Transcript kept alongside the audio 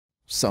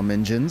Some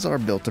engines are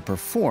built to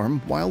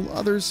perform, while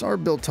others are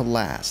built to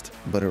last,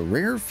 but a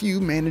rare few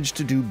manage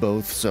to do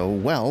both so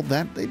well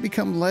that they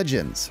become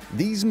legends.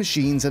 These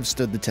machines have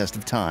stood the test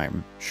of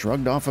time,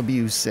 shrugged off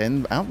abuse,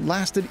 and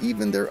outlasted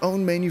even their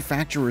own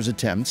manufacturers'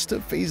 attempts to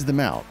phase them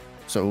out.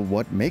 So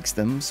what makes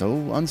them so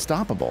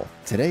unstoppable?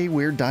 Today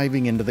we're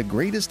diving into the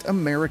greatest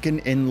American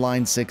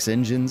inline-six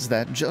engines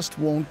that just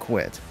won't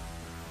quit.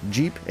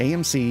 Jeep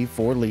AMC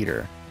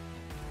 4-liter.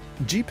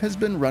 Jeep has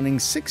been running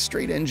 6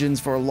 straight engines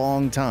for a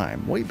long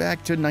time, way back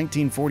to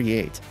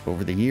 1948.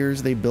 Over the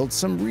years, they built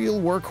some real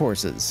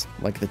workhorses,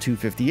 like the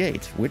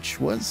 258, which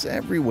was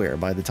everywhere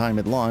by the time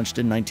it launched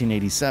in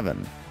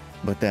 1987.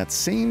 But that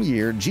same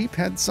year, Jeep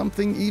had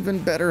something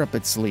even better up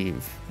its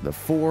sleeve, the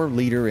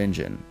 4-liter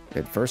engine.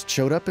 It first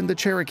showed up in the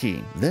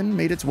Cherokee, then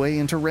made its way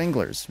into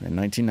Wranglers in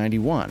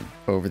 1991.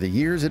 Over the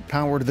years, it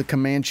powered the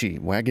Comanche,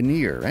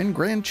 Wagoneer, and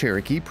Grand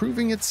Cherokee,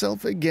 proving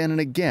itself again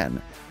and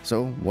again.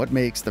 So what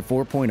makes the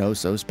 4.0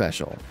 so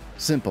special?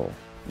 Simple.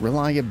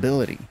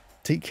 Reliability.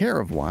 Take care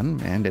of one,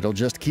 and it'll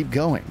just keep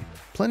going.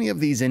 Plenty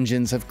of these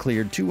engines have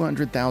cleared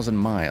 200,000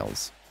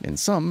 miles, and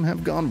some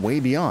have gone way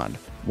beyond.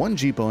 One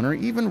Jeep owner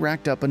even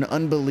racked up an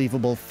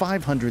unbelievable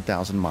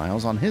 500,000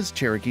 miles on his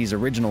Cherokee's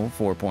original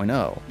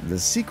 4.0. The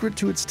secret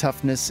to its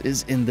toughness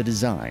is in the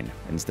design.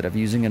 Instead of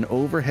using an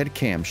overhead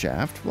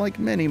camshaft like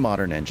many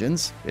modern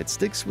engines, it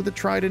sticks with a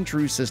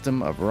tried-and-true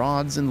system of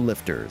rods and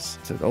lifters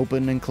to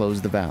open and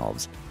close the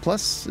valves.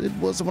 Plus, it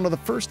was one of the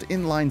first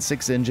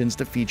inline-six engines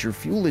to feature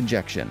fuel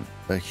injection,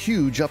 a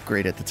huge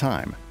upgrade at the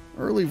time.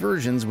 Early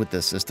versions with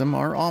this system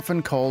are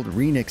often called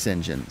Renix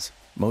engines.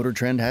 Motor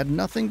Trend had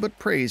nothing but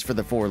praise for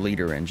the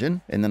 4-liter engine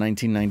in the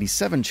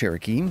 1997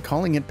 Cherokee,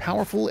 calling it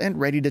powerful and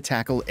ready to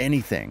tackle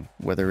anything,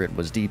 whether it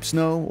was deep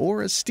snow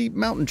or a steep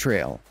mountain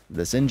trail.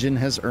 This engine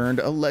has earned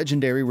a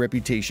legendary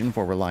reputation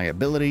for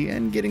reliability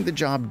and getting the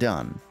job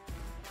done.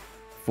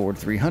 Ford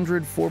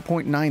 300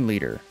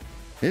 4.9-liter.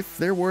 If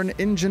there were an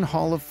engine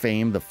hall of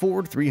fame, the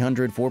Ford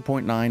 300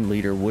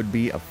 4.9-liter would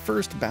be a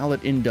first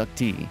ballot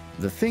inductee.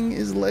 The thing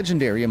is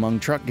legendary among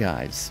truck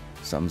guys.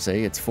 Some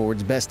say it's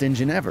Ford's best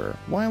engine ever,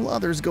 while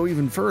others go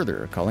even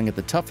further, calling it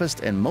the toughest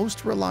and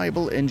most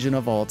reliable engine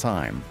of all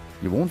time.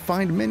 You won't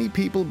find many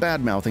people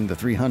bad-mouthing the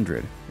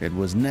 300. It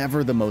was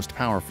never the most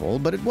powerful,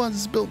 but it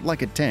was built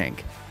like a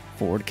tank.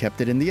 Ford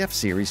kept it in the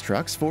F-Series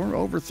trucks for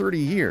over 30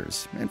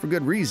 years, and for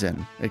good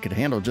reason. It could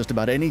handle just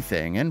about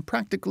anything and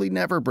practically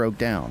never broke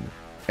down.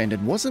 And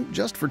it wasn't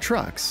just for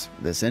trucks.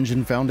 This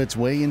engine found its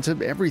way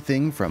into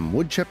everything from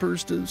wood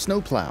chippers to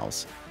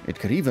snowplows. It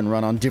could even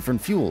run on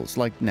different fuels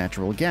like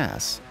natural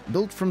gas.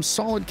 Built from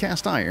solid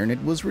cast iron,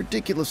 it was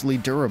ridiculously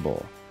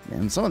durable.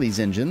 And some of these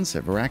engines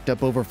have racked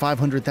up over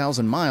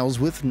 500,000 miles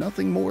with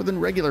nothing more than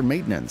regular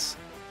maintenance.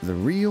 The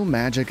real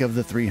magic of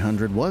the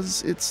 300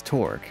 was its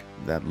torque,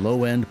 that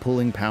low-end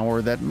pulling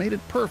power that made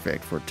it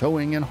perfect for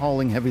towing and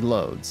hauling heavy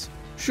loads.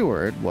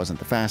 Sure, it wasn't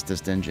the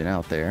fastest engine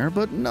out there,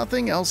 but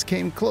nothing else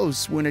came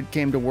close when it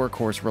came to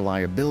workhorse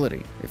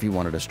reliability. If you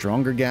wanted a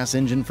stronger gas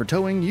engine for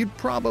towing, you'd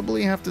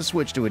probably have to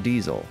switch to a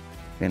diesel.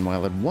 And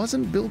while it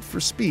wasn't built for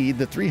speed,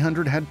 the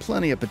 300 had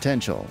plenty of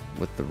potential.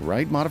 With the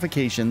right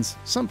modifications,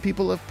 some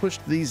people have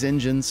pushed these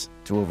engines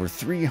to over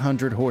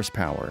 300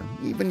 horsepower,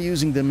 even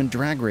using them in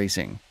drag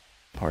racing.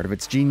 Part of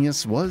its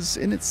genius was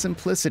in its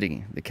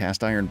simplicity. The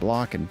cast iron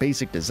block and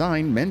basic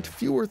design meant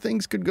fewer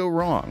things could go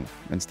wrong.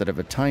 Instead of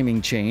a timing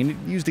chain, it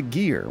used a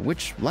gear,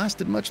 which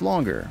lasted much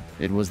longer.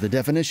 It was the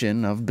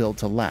definition of built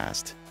to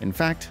last. In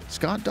fact,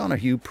 Scott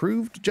Donahue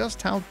proved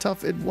just how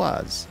tough it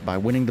was by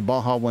winning the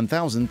Baja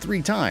 1000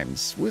 3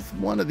 times with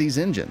one of these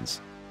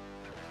engines.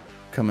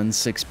 Cummins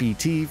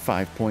 6PT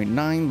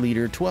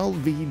 5.9-liter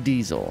 12V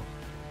diesel.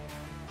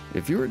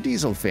 If you're a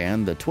diesel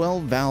fan, the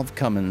 12-valve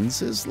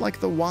Cummins is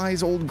like the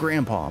wise old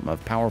grandpa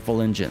of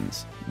powerful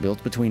engines.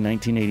 Built between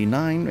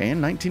 1989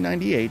 and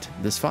 1998,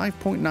 this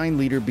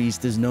 5.9-liter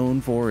beast is known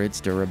for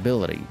its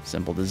durability,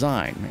 simple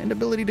design, and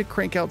ability to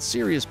crank out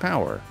serious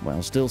power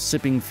while still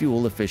sipping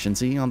fuel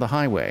efficiency on the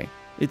highway.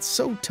 It's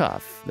so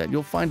tough that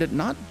you'll find it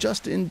not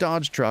just in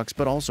Dodge trucks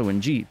but also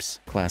in Jeeps,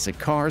 classic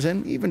cars,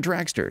 and even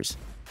dragsters.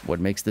 What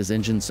makes this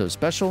engine so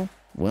special?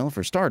 Well,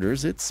 for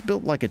starters, it's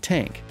built like a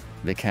tank.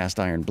 The cast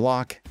iron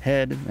block,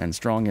 head, and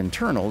strong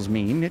internals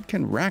mean it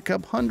can rack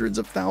up hundreds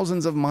of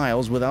thousands of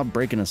miles without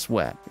breaking a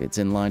sweat. Its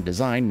inline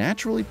design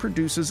naturally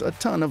produces a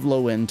ton of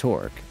low-end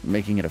torque,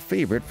 making it a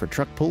favorite for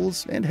truck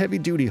pulls and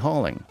heavy-duty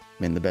hauling.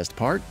 And the best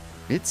part?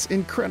 It's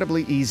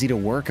incredibly easy to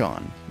work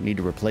on. Need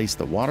to replace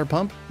the water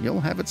pump? You'll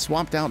have it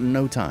swapped out in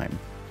no time.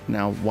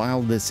 Now,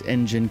 while this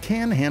engine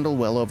can handle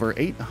well over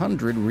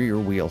 800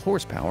 rear-wheel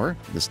horsepower,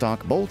 the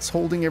stock bolts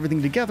holding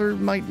everything together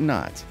might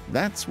not.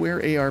 That's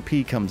where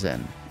ARP comes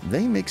in.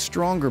 They make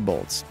stronger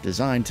bolts,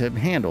 designed to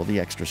handle the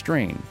extra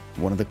strain.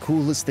 One of the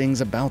coolest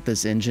things about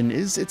this engine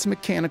is its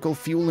mechanical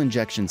fuel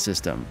injection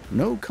system.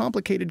 No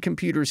complicated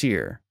computers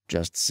here.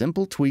 Just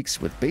simple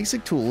tweaks with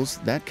basic tools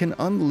that can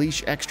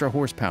unleash extra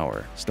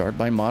horsepower. Start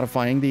by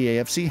modifying the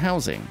AFC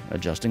housing,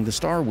 adjusting the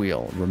star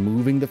wheel,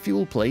 removing the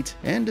fuel plate,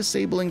 and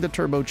disabling the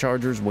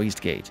turbocharger's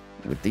wastegate.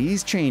 With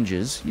these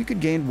changes, you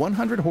could gain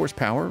 100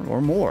 horsepower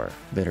or more.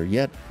 Better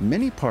yet,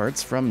 many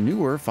parts from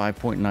newer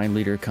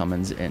 5.9-liter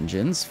Cummins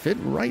engines fit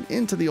right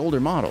into the older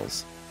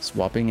models.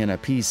 Swapping in a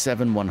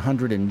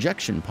P7-100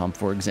 injection pump,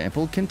 for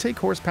example, can take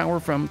horsepower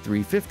from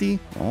 350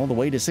 all the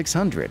way to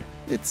 600.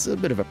 It's a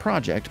bit of a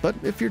project, but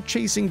if you're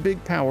chasing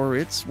big power,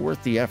 it's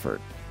worth the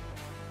effort.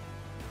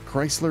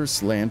 Chrysler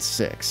Slant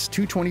 6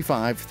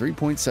 225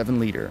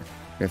 3.7-liter.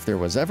 If there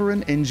was ever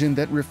an engine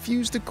that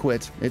refused to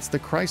quit, it's the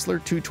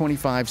Chrysler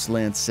 225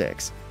 Slant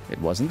 6. It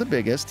wasn't the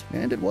biggest,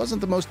 and it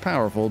wasn't the most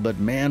powerful, but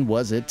man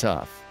was it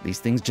tough. These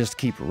things just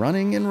keep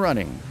running and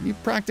running. You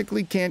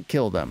practically can't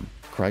kill them.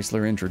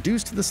 Chrysler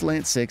introduced the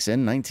Slant 6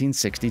 in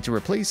 1960 to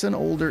replace an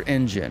older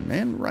engine,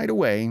 and right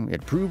away,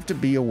 it proved to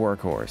be a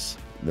workhorse.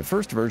 The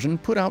first version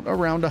put out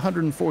around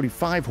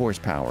 145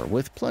 horsepower,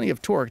 with plenty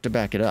of torque to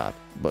back it up.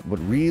 But what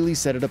really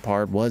set it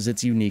apart was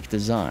its unique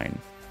design.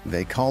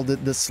 They called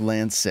it the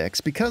Slant 6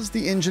 because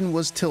the engine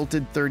was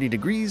tilted 30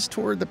 degrees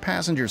toward the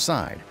passenger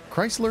side.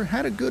 Chrysler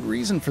had a good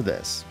reason for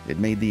this. It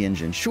made the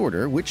engine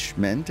shorter, which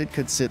meant it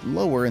could sit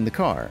lower in the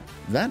car.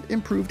 That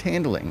improved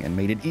handling and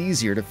made it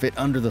easier to fit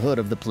under the hood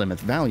of the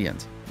Plymouth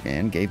Valiant,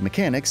 and gave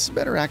mechanics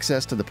better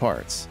access to the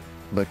parts.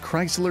 But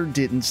Chrysler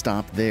didn't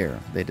stop there.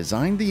 They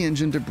designed the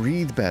engine to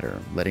breathe better,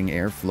 letting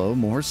air flow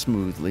more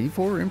smoothly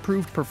for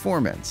improved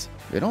performance.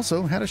 It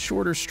also had a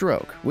shorter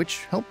stroke,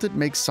 which helped it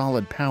make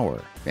solid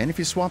power. And if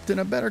you swapped in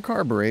a better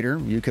carburetor,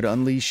 you could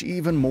unleash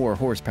even more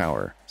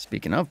horsepower.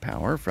 Speaking of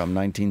power, from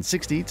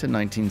 1960 to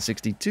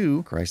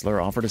 1962,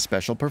 Chrysler offered a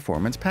special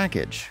performance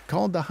package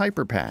called the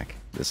Hyper Pack.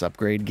 This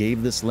upgrade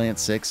gave the Slant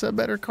 6 a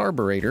better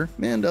carburetor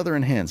and other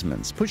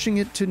enhancements, pushing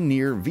it to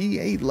near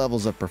V8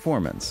 levels of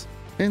performance.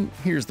 And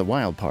here's the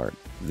wild part.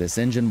 This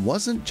engine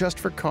wasn't just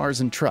for cars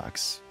and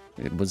trucks.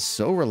 It was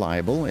so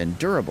reliable and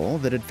durable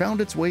that it found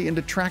its way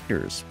into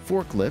tractors,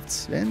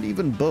 forklifts, and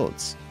even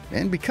boats.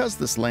 And because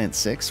the Slant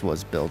 6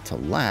 was built to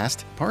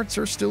last, parts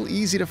are still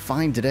easy to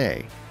find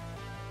today.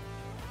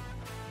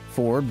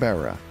 Ford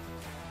Barra.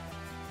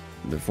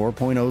 The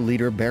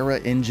 4.0-liter Barra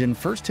engine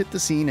first hit the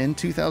scene in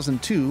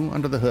 2002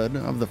 under the hood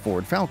of the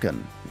Ford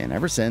Falcon, and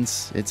ever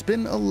since, it's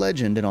been a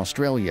legend in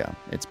Australia.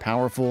 It's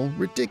powerful,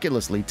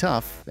 ridiculously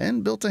tough,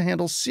 and built to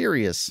handle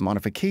serious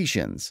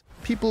modifications.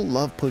 People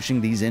love pushing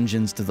these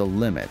engines to the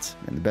limit,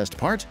 and the best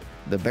part?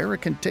 The Barra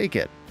can take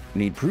it.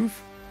 Need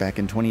proof? Back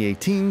in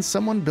 2018,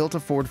 someone built a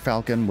Ford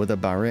Falcon with a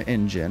Barra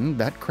engine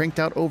that cranked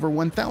out over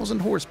 1,000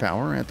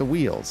 horsepower at the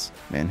wheels.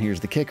 And here's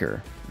the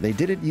kicker. They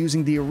did it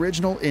using the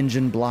original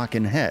engine block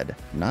and head.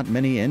 Not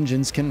many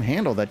engines can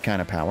handle that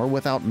kind of power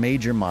without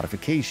major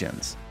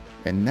modifications.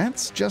 And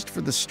that's just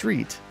for the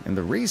street. In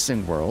the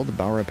racing world,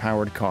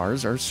 Barra-powered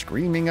cars are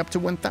screaming up to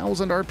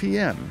 1,000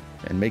 RPM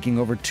and making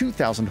over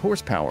 2,000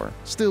 horsepower,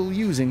 still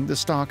using the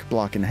stock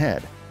block and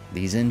head.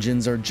 These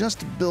engines are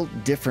just built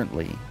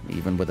differently.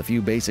 Even with a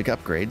few basic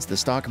upgrades, the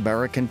stock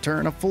Barra can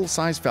turn a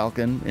full-size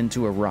Falcon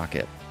into a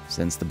rocket.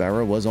 Since the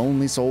Barra was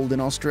only sold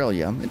in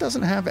Australia, it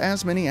doesn't have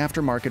as many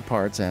aftermarket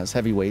parts as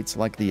heavyweights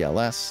like the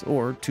LS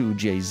or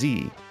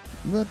 2JZ.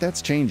 But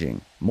that's changing.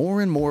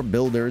 More and more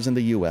builders in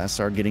the US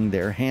are getting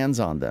their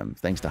hands on them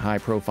thanks to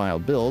high-profile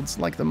builds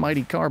like the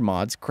Mighty Car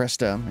Mod's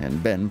Cresta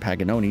and Ben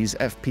Paganoni's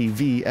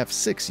FPV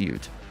F6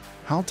 Ute.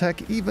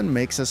 Haltech even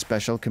makes a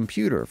special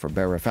computer for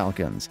Barra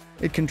Falcons.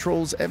 It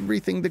controls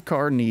everything the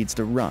car needs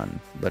to run,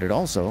 but it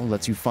also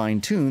lets you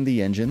fine-tune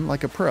the engine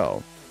like a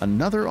pro.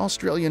 Another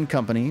Australian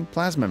company,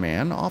 Plasma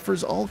Man,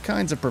 offers all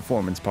kinds of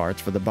performance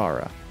parts for the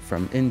Barra,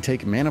 from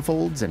intake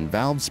manifolds and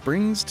valve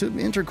springs to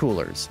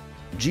intercoolers.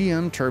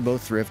 GM Turbo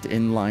Thrift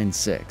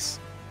Inline-Six.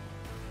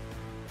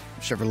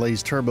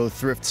 Chevrolet's Turbo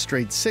Thrift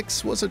Straight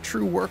 6 was a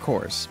true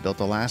workhorse, built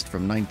to last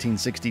from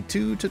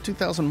 1962 to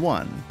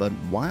 2001, but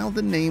while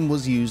the name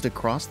was used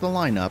across the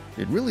lineup,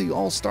 it really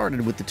all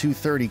started with the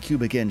 230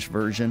 cubic inch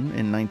version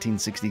in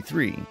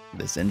 1963.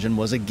 This engine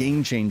was a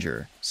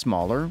game-changer,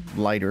 smaller,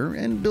 lighter,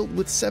 and built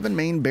with 7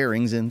 main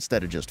bearings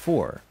instead of just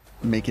 4,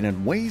 making it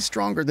way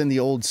stronger than the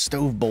old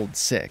Stovebolt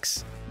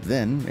 6.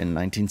 Then, in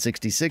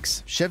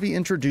 1966, Chevy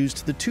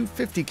introduced the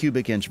 250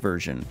 cubic inch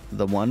version,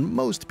 the one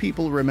most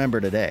people remember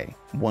today.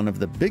 One of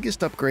the biggest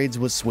upgrades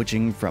was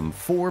switching from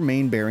 4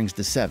 main bearings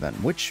to 7,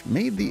 which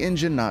made the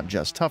engine not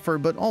just tougher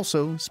but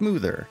also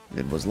smoother.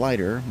 It was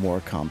lighter, more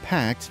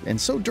compact, and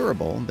so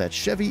durable that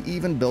Chevy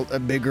even built a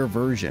bigger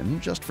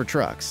version just for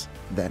trucks.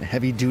 That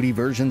heavy-duty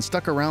version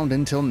stuck around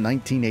until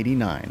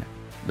 1989.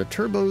 The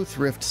Turbo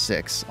Thrift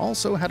 6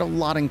 also had a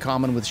lot in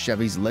common with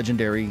Chevy's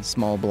legendary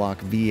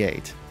small-block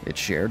V8. It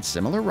shared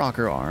similar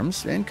rocker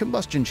arms and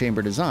combustion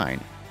chamber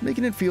design,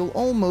 making it feel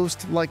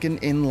almost like an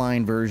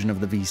inline version of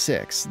the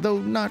V6, though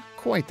not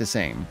quite the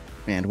same.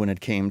 And when it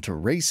came to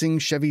racing,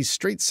 Chevy's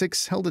Straight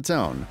 6 held its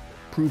own,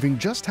 proving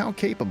just how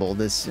capable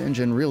this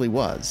engine really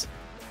was.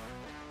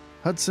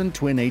 Hudson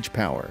Twin H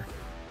Power.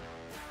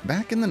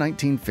 Back in the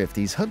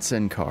 1950s,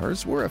 Hudson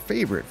cars were a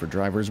favorite for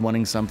drivers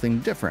wanting something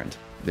different.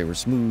 They were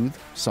smooth,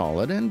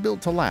 solid, and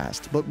built to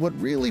last, but what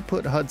really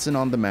put Hudson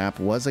on the map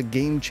was a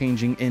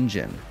game-changing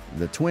engine,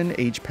 the Twin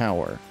H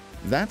Power.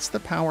 That's the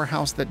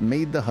powerhouse that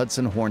made the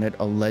Hudson Hornet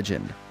a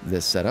legend.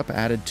 This setup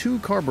added 2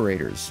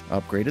 carburetors,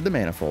 upgraded the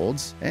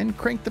manifolds, and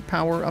cranked the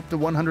power up to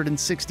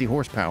 160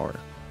 horsepower.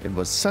 It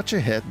was such a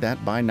hit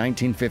that by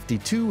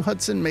 1952,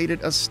 Hudson made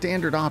it a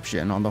standard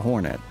option on the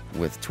Hornet.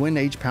 With twin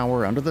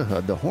H-power under the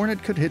hood, the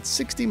Hornet could hit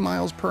 60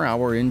 miles per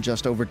hour in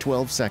just over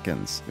 12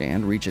 seconds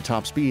and reach a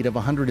top speed of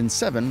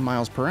 107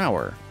 miles per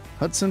hour.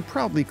 Hudson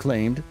proudly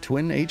claimed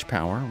twin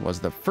H-power was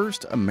the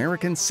first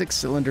American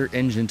 6-cylinder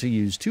engine to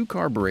use 2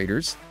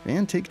 carburetors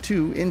and take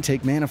 2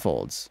 intake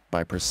manifolds.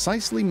 By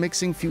precisely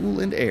mixing fuel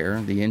and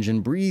air, the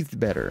engine breathed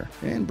better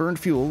and burned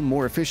fuel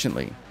more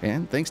efficiently.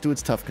 And thanks to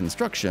its tough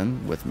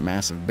construction, with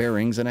massive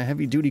bearings and a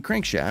heavy-duty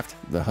crankshaft,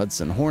 the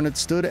Hudson Hornet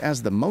stood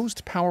as the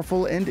most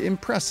powerful and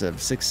impressive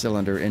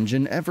 6-cylinder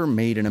engine ever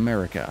made in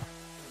America.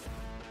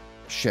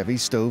 Chevy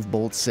Stove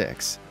Bolt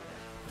 6.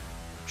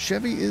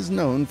 Chevy is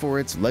known for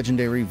its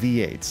legendary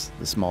V8s,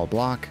 the small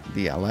block,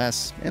 the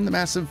LS, and the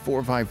massive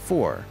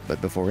 454. But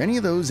before any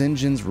of those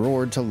engines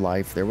roared to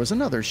life, there was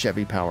another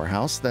Chevy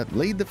powerhouse that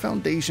laid the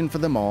foundation for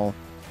them all,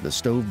 the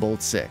Stove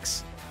Bolt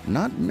 6.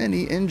 Not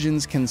many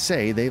engines can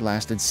say they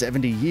lasted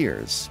 70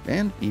 years,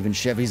 and even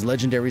Chevy's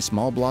legendary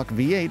small block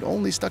V8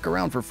 only stuck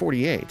around for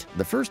 48.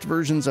 The first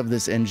versions of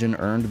this engine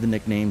earned the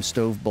nickname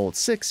Stove Bolt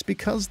 6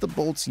 because the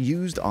bolts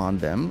used on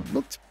them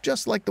looked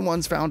just like the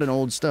ones found in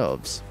old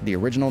stoves. The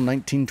original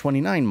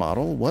 1929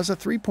 model was a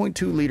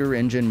 3.2-liter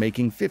engine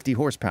making 50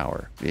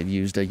 horsepower. It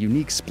used a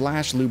unique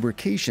splash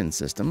lubrication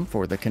system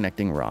for the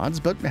connecting rods,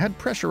 but had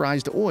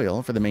pressurized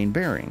oil for the main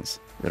bearings.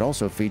 It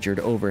also featured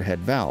overhead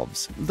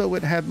valves, though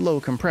it had low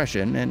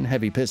compression and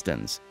heavy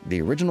pistons.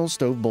 The original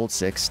Stove Bolt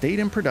 6 stayed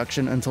in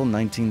production until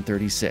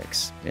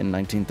 1936. In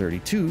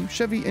 1932,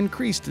 Chevy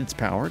increased its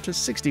power to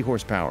 60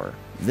 horsepower.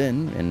 Then,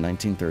 in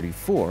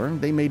 1934,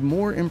 they made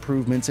more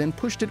improvements and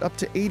pushed it up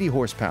to 80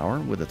 horsepower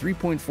with a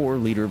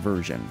 3.4-liter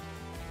version.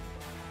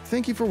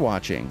 Thank you for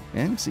watching,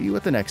 and see you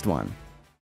at the next one.